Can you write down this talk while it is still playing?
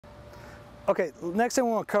Okay, next thing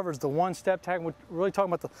we want to cover is the one-step tackle. We're really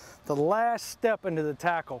talking about the last step into the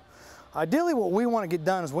tackle. Ideally, what we want to get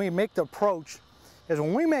done is when we make the approach, is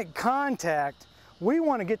when we make contact, we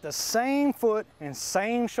want to get the same foot and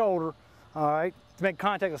same shoulder, all right, to make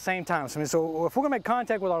contact at the same time. So if we're going to make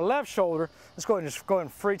contact with our left shoulder, let's go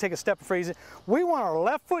ahead and take a step and freeze it. We want our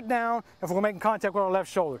left foot down if we're making contact with our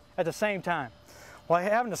left shoulder at the same time. While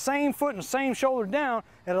having the same foot and the same shoulder down,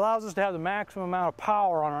 it allows us to have the maximum amount of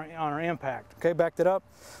power on our impact. Okay, back that up.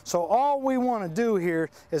 So all we want to do here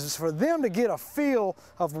is for them to get a feel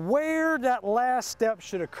of where that last step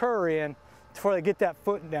should occur in before they get that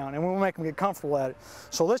foot down, and we'll make them get comfortable at it.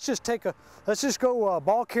 So let's just go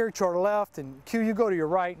ball carrier to our left, and Q, you go to your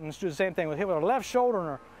right, and let's do the same thing. We'll hit with our left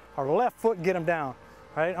shoulder and our left foot and get them down.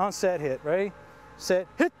 Right, on set, hit. Ready, set,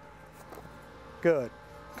 hit. Good.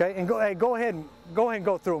 Okay, and go ahead and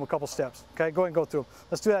go through them a couple steps. Okay, go ahead and go through them.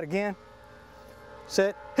 Let's do that again.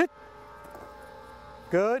 Set, hit.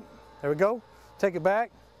 Good. There we go. Take it back.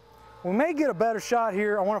 We may get a better shot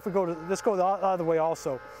here. I wonder if we go to, let's go the other way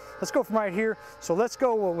also. Let's go from right here. So let's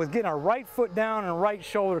go with getting our right foot down and right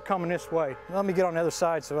shoulder coming this way. Let me get on the other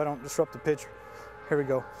side so I don't disrupt the picture. Here we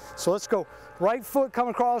go. So let's go. Right foot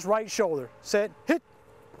coming across, right shoulder. Set, hit.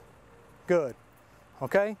 Good.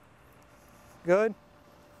 Okay. Good.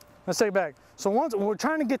 Let's take it back. So once we're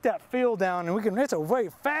trying to get that feel down, and it's a way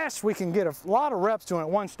fast, we can get a lot of reps doing it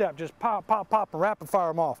one step, just pop, pop, pop, and rapid fire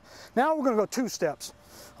them off. Now we're going to go 2 steps.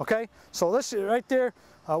 Okay, so let's right there.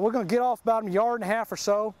 We're going to get off about 1.5 yards or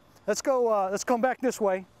so. Let's go. Let's come back this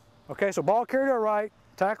way. Okay, so ball carrier to our right,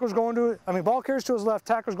 tackler's going to it. Ball carrier's to his left,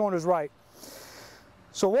 tackler's going to his right.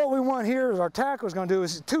 So what we want here is our tackler's going to do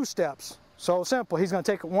is 2 steps. So simple. He's going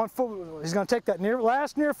to take one foot. He's going to take that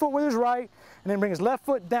last near foot with his right, and then bring his left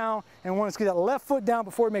foot down. And we want to get that left foot down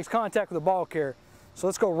before he makes contact with the ball carrier. So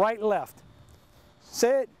let's go right, left.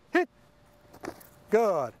 Set, hit.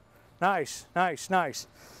 Good. Nice, nice, nice.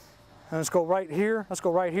 And let's go right here. Let's go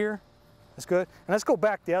right here. That's good. And let's go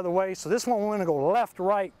back the other way. So this one we're going to go left,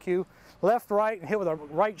 right, Q. Left, right, and hit with our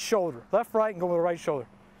right shoulder. Left, right, and go with the right shoulder.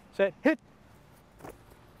 Set, hit.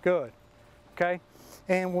 Good. Okay.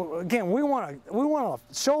 And again, we want to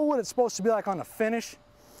show what it's supposed to be like on the finish.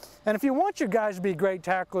 And if you want your guys to be great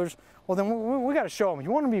tacklers, well then we got to show them. If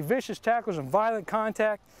you want them to be vicious tacklers and violent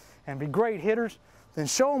contact and be great hitters, then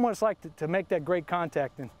show them what it's like to make that great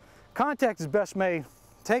contact. And contact is best made,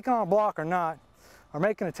 taking on a block or not, or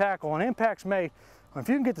making a tackle. And impact's made, if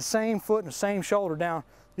you can get the same foot and the same shoulder down,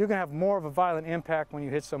 you're going to have more of a violent impact when you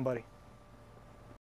hit somebody.